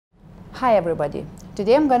Hi everybody!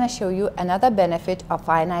 Today I'm going to show you another benefit of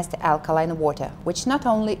ionized alkaline water, which not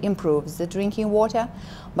only improves the drinking water,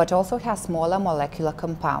 but also has smaller molecular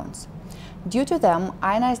compounds. Due to them,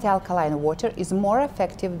 ionized alkaline water is more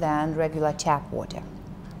effective than regular tap water.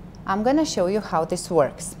 I'm going to show you how this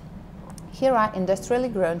works. Here are industrially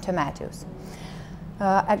grown tomatoes.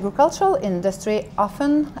 Agricultural industry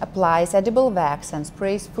often applies edible wax and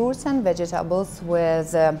sprays fruits and vegetables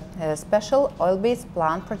with special oil-based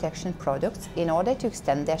plant protection products in order to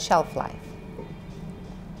extend their shelf life.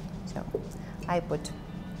 So I put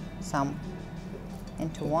some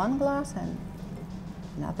into one glass and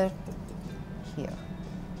another here.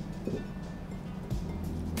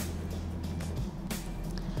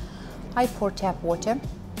 I pour tap water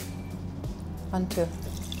onto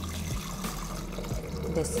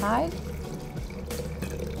this side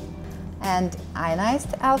and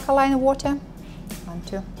ionized alkaline water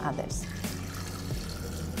onto others.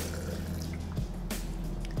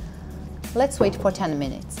 Let's wait for 10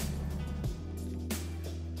 minutes.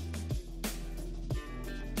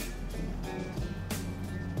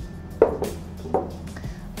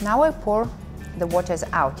 Now I pour the waters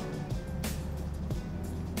out.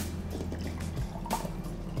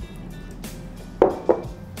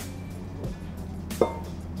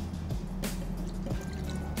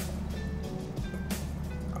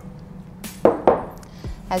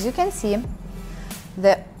 As you can see,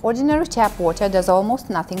 the ordinary tap water does almost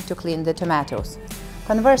nothing to clean the tomatoes.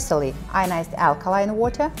 Conversely, ionized alkaline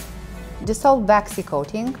water dissolves waxy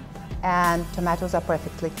coating and tomatoes are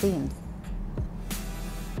perfectly cleaned.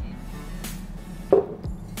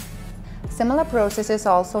 Similar processes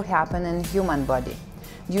also happen in human body.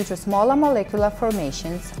 Due to smaller molecular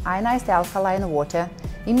formations, ionized alkaline water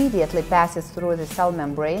immediately passes through the cell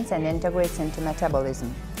membranes and integrates into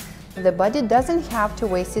metabolism. The body doesn't have to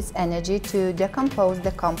waste its energy to decompose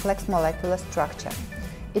the complex molecular structure.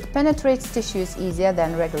 It penetrates tissues easier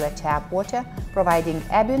than regular tap water, providing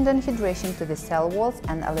abundant hydration to the cell walls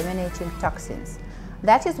and eliminating toxins.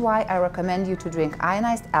 That is why I recommend you to drink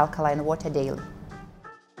ionized alkaline water daily.